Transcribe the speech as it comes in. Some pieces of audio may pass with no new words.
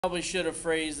Probably should have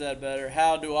phrased that better.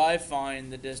 How do I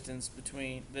find the distance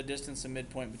and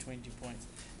midpoint between 2 points?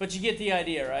 But you get the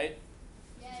idea, right?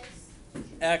 Yes.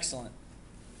 Excellent.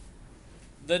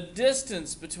 The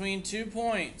distance between 2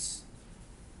 points.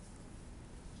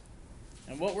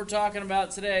 And what we're talking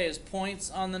about today is points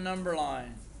on the number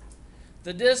line.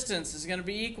 The distance is going to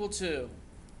be equal to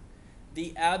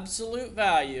the absolute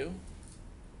value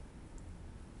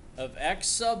of x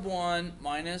sub 1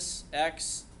 minus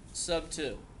x sub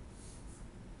 2.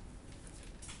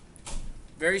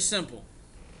 Very simple.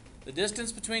 The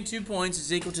distance between 2 points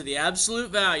is equal to the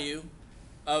absolute value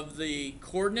of the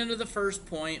coordinate of the first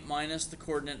point minus the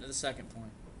coordinate of the second point.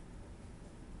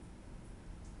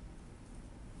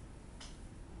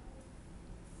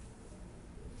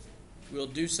 We'll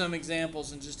do some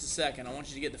examples in just a second. I want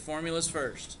you to get the formulas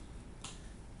first.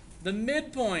 The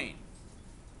midpoint.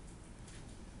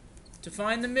 To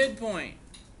find the midpoint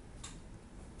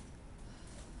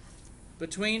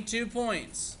between 2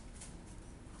 points,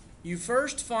 you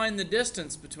first find the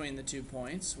distance between the 2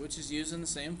 points, which is using the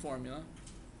same formula.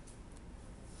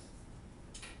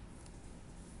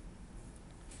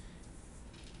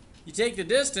 You take the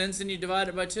distance and you divide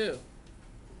it by 2.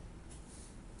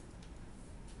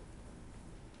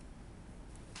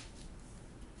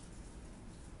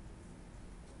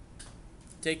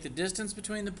 Take the distance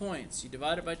between the points, you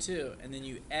divide it by 2, and then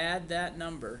you add that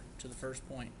number to the first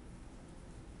point.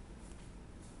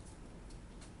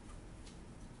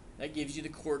 That gives you the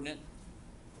coordinate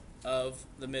of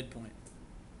the midpoint.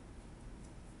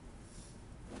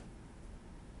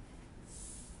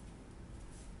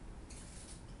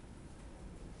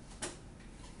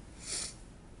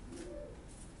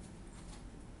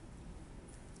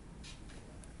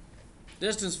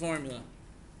 Distance formula.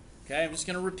 Okay, I'm just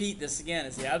going to repeat this again.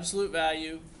 It's the absolute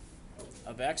value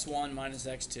of x1 minus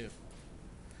x2.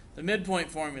 The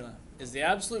midpoint formula is the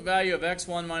absolute value of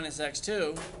x1 minus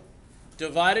x2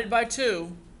 divided by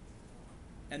 2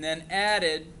 and then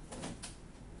added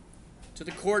to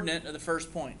the coordinate of the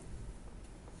first point.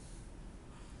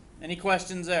 Any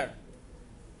questions there?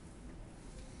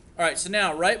 All right, so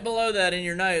now right below that in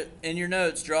your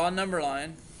notes, draw a number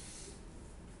line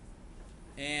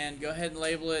and go ahead and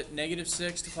label it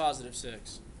 -6 to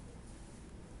 +6.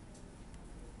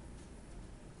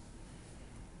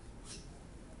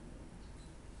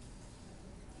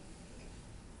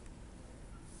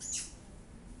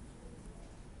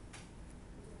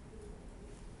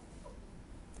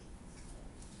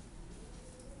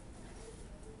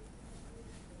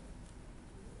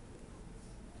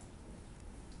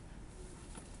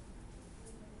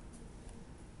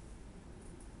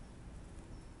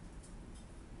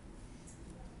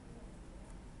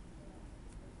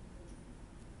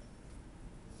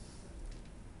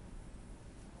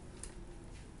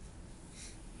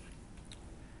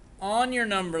 On your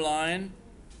number line,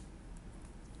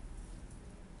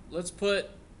 let's put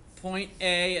point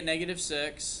A at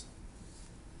 -6,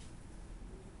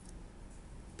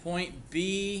 point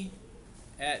B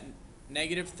at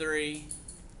 -3,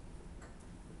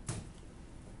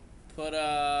 put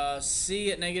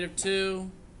C at -2,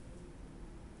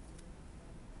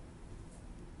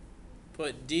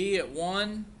 put D at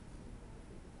 1,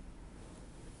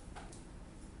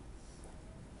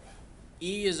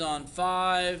 E is on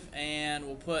 5, and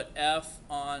we'll put F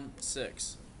on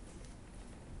 6.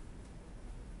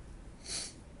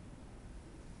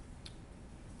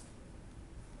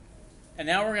 And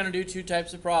now we're going to do two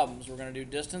types of problems. We're going to do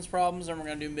distance problems and we're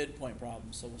going to do midpoint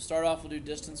problems. So we'll start off, we'll do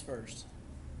distance first.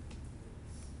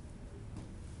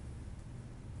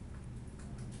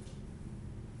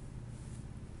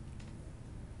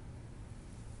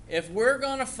 If we're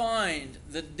going to find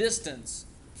the distance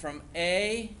from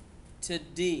A to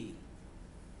D,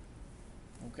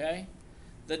 okay?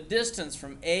 The distance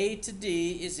from A to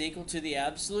D is equal to the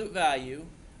absolute value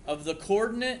of the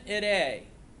coordinate at A.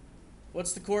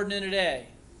 What's the coordinate at A?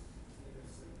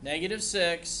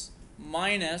 -6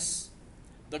 minus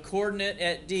the coordinate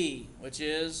at D, which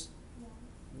is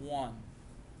 1.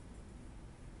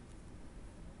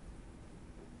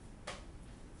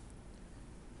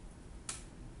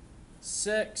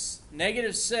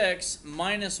 -6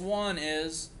 minus 1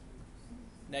 is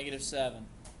 -7.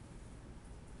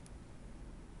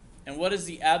 And what is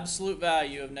the absolute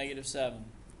value of -7?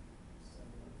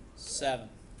 7.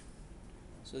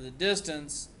 So the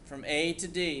distance from A to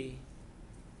D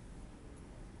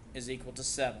is equal to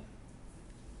 7.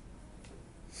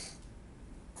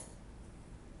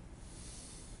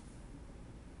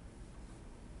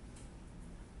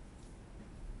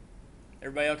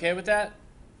 Everybody okay with that?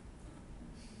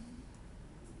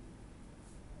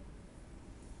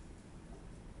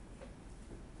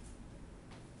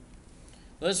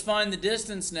 Let's find the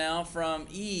distance now from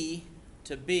E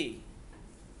to B.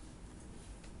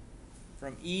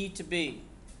 From E to B.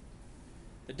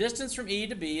 The distance from E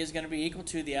to B is going to be equal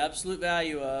to the absolute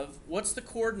value of, what's the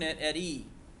coordinate at E?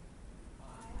 5.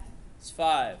 It's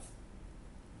 5.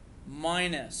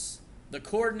 Minus the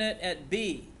coordinate at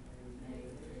B.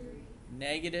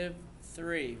 Negative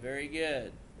 3. Very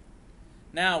good.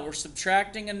 Now we're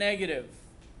subtracting a negative.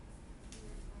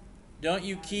 Don't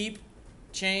you keep,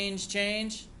 change,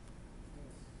 change?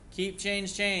 Keep,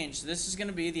 change, change. So this is going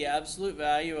to be the absolute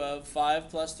value of 5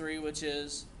 plus 3, which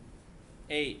is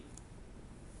 8.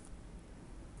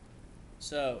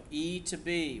 So E to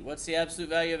B. What's the absolute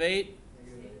value of 8?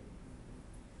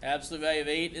 Absolute value of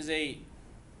 8 is 8.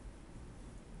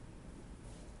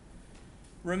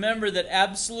 Remember that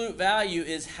absolute value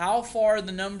is how far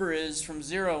the number is from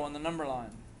 0 on the number line.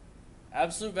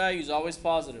 Absolute value is always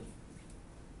positive.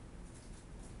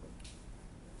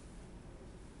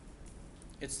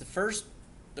 It's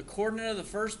the coordinate of the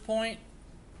first point,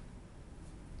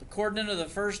 the coordinate of the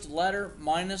first letter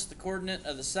minus the coordinate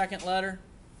of the second letter,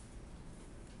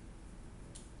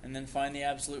 and then find the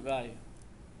absolute value.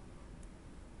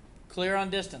 Clear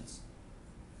on distance?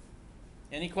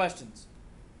 Any questions?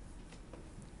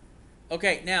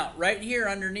 Okay, now right here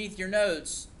underneath your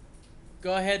notes,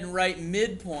 go ahead and write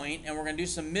midpoint, and we're going to do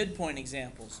some midpoint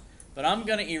examples. But I'm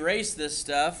going to erase this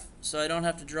stuff so I don't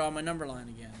have to draw my number line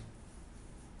again.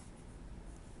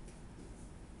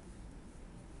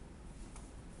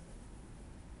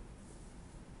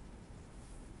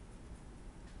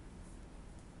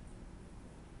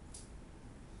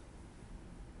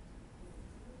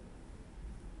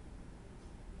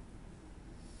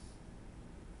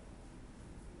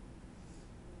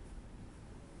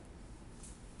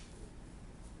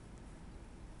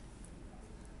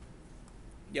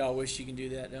 Y'all wish you can do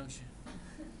that, don't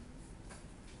you?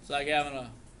 It's like having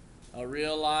a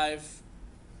real life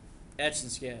etch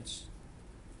and sketch.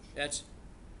 Etch.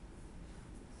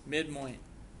 Midpoint.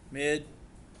 Mid.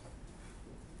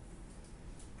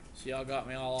 So y'all got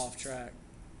me all off track.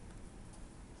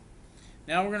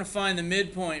 Now we're going to find the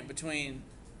midpoint between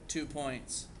 2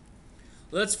 points.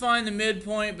 Let's find the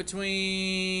midpoint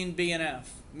between B and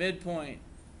F. Midpoint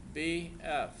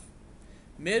BF.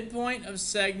 Midpoint of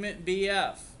segment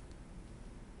BF.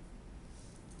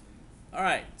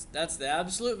 Alright, that's the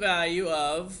absolute value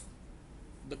of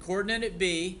the coordinate at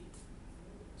B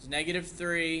is negative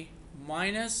 3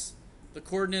 minus the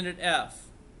coordinate at F,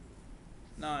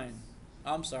 9.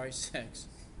 I'm sorry, 6.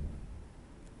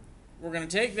 We're going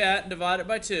to take that and divide it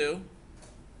by 2.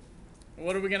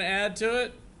 What are we going to add to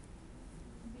it?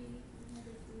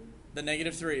 The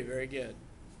negative 3. Very good.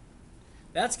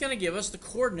 That's going to give us the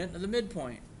coordinate of the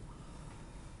midpoint.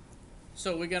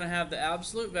 So we're going to have the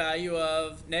absolute value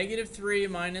of negative 3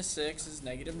 minus 6 is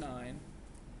negative 9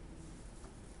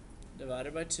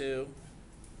 divided by 2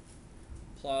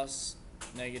 plus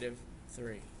negative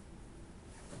 3.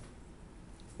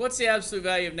 What's the absolute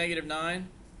value of negative 9?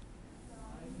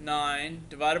 9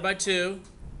 divided by 2,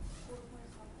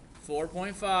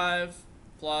 4.5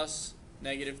 plus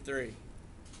negative 3.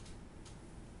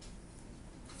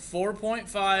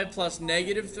 4.5 plus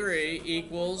negative 3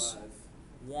 equals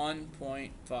 1.5.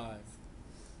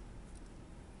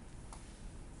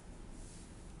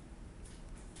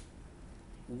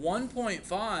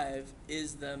 $1.5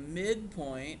 is the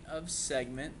midpoint of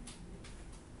segment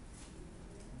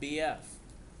BF.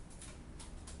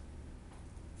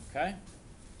 Okay?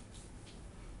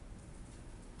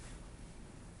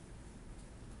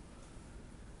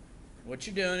 What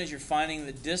you're doing is you're finding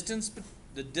the distance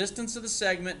of the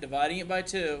segment, dividing it by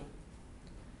 2,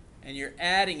 and you're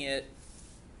adding it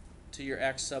to your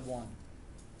x sub 1.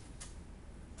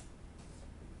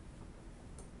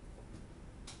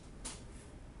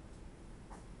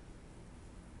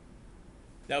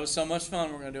 That was so much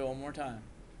fun, we're going to do it one more time.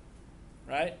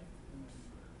 Right?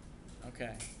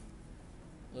 Okay.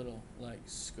 Little, like,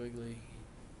 squiggly.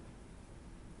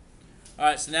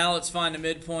 Alright, so now let's find the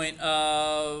midpoint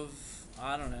of,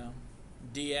 I don't know,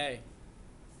 DA.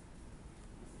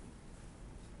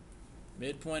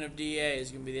 Midpoint of DA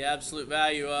is going to be the absolute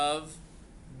value of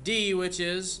D, which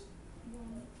is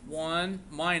 1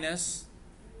 minus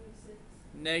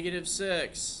negative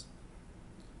 6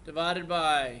 divided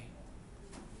by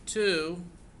 2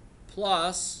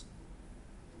 plus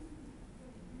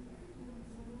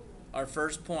our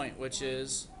first point, which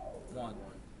is 1.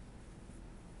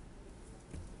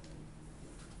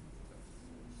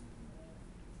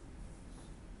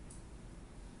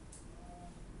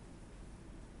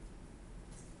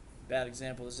 Bad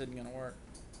example, this isn't going to work.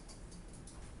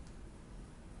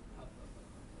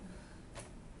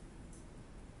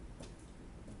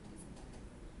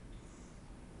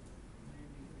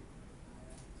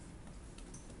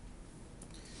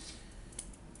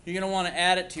 you're going to want to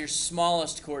add it to your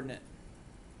smallest coordinate.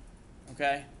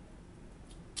 Okay?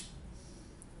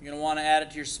 You're going to want to add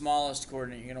it to your smallest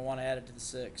coordinate. You're going to want to add it to the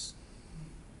 6.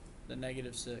 The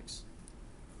negative 6.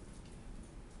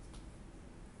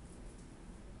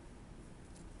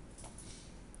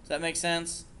 Does that make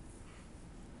sense?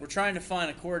 We're trying to find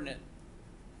a coordinate.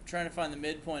 We're trying to find the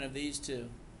midpoint of these two.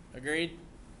 Agreed?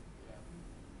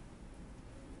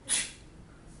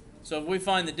 So if we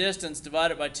find the distance,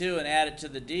 divide it by 2, and add it to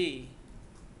the d,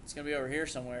 it's going to be over here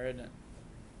somewhere, isn't it?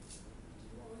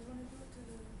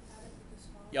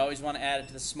 You always want to add it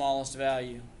to the smallest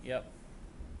value. Yep.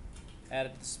 Add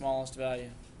it to the smallest value.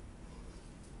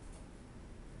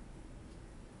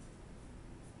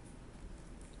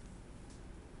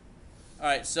 All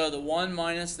right, so the 1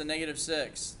 minus the negative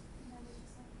 6.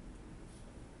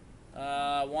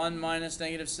 1 minus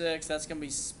negative 6, that's going to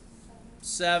be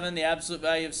 7. The absolute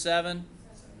value of 7.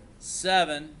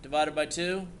 7 divided by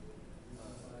 2.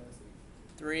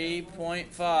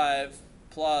 3.5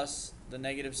 plus the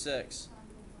negative 6.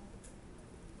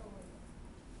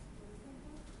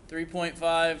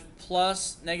 3.5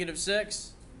 plus negative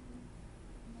 6.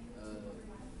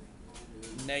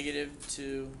 Negative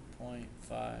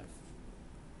 2.5.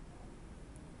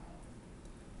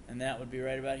 And that would be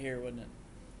right about here, wouldn't it?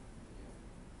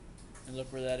 And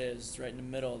look where that is. It's right in the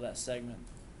middle of that segment.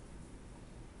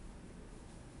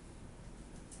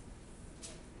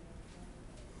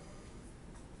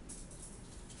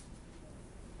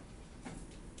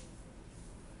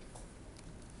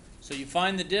 So you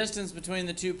find the distance between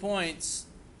the 2 points.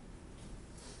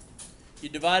 You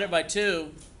divide it by 2.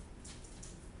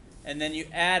 And then you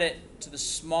add it to the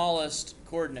smallest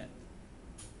coordinate.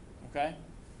 Okay?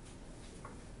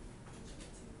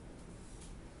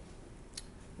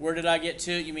 Where did I get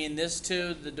 2? You mean this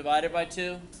 2, the divided by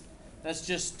 2? That's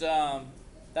just,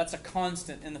 that's a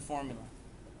constant in the formula.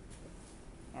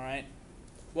 All right?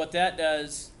 What that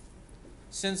does,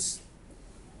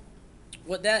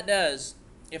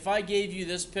 if I gave you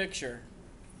this picture,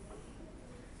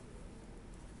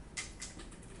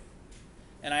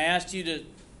 and I asked you to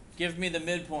give me the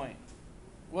midpoint,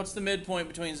 what's the midpoint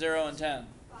between 0 and 10?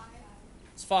 5.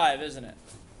 It's 5, isn't it?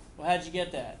 Well, how'd you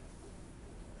get that?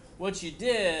 What you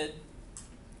did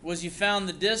was you found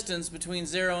the distance between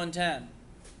 0 and 10,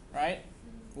 right?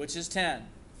 Which is 10.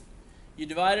 You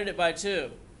divided it by 2,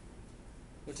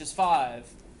 which is 5.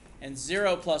 And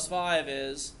 0 plus 5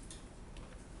 is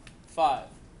 5.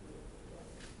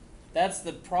 That's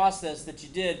the process that you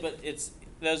did, but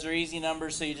those are easy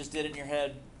numbers, so you just did it in your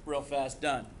head real fast.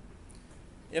 Done.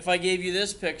 If I gave you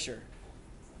this picture,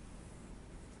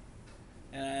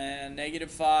 and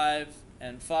negative 5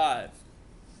 and 5,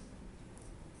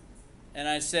 and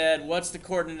I said, what's the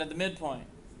coordinate of the midpoint?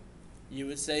 You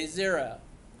would say 0.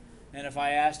 And if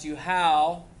I asked you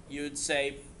how, you would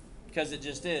say, because it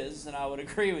just is, and I would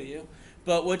agree with you.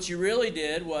 But what you really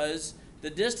did was, the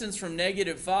distance from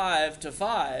negative 5 to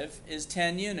 5 is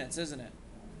 10 units, isn't it?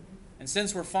 And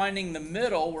since we're finding the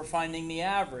middle, we're finding the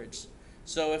average.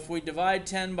 So if we divide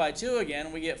 10 by 2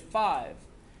 again, we get 5.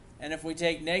 And if we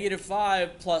take negative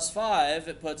 5 plus 5,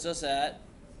 it puts us at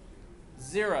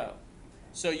 0.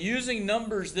 So using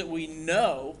numbers that we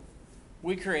know,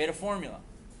 we create a formula.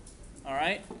 All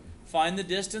right? Find the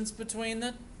distance between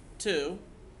the two,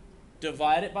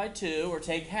 divide it by 2, or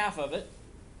take half of it,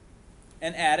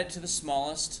 and add it to the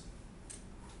smallest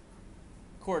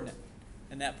coordinate.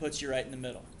 And that puts you right in the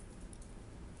middle.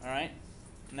 All right?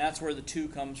 And that's where the 2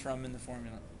 comes from in the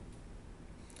formula.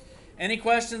 Any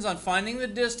questions on finding the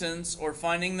distance or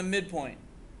finding the midpoint?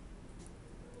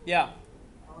 Yeah?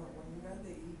 When you got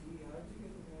the EG, how did you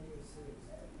get the negative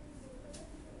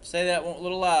 6? Say that a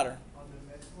little louder. On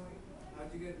the midpoint, how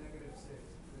did you get negative 6?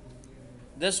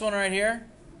 This one right here?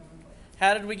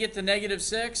 How did we get the negative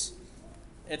 6?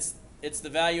 It's the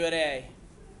value at A.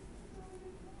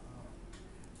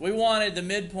 We wanted the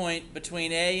midpoint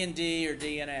between A and D, or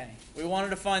D and A. We wanted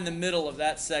to find the middle of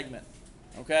that segment.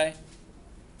 Okay?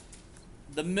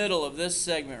 The middle of this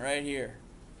segment right here.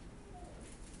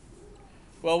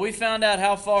 Well, we found out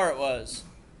how far it was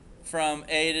from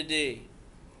A to D.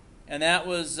 And that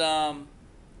was,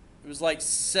 it was like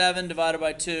 7 divided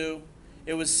by 2.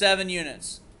 It was 7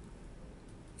 units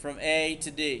from A to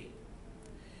D.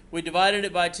 We divided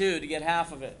it by 2 to get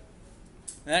half of it.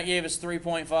 And that gave us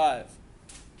 3.5.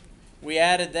 We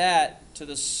added that to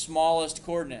the smallest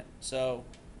coordinate. So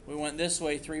we went this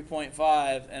way,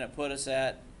 3.5, and it put us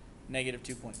at negative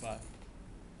 2.5.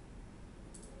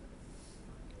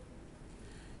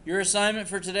 Your assignment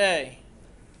for today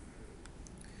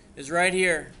is right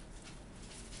here.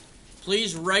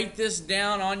 Please write this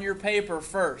down on your paper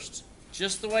first.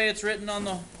 just the way it's written on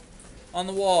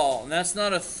the wall. And that's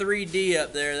not a 3D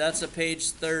up there, that's a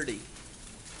page 30.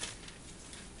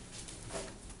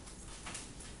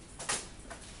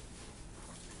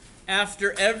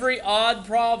 After every odd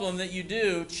problem that you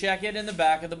do, check it in the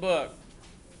back of the book.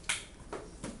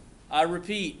 I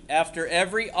repeat, after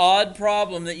every odd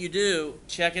problem that you do,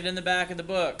 check it in the back of the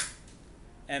book.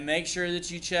 And make sure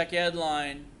that you check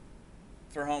Edline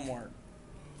for homework.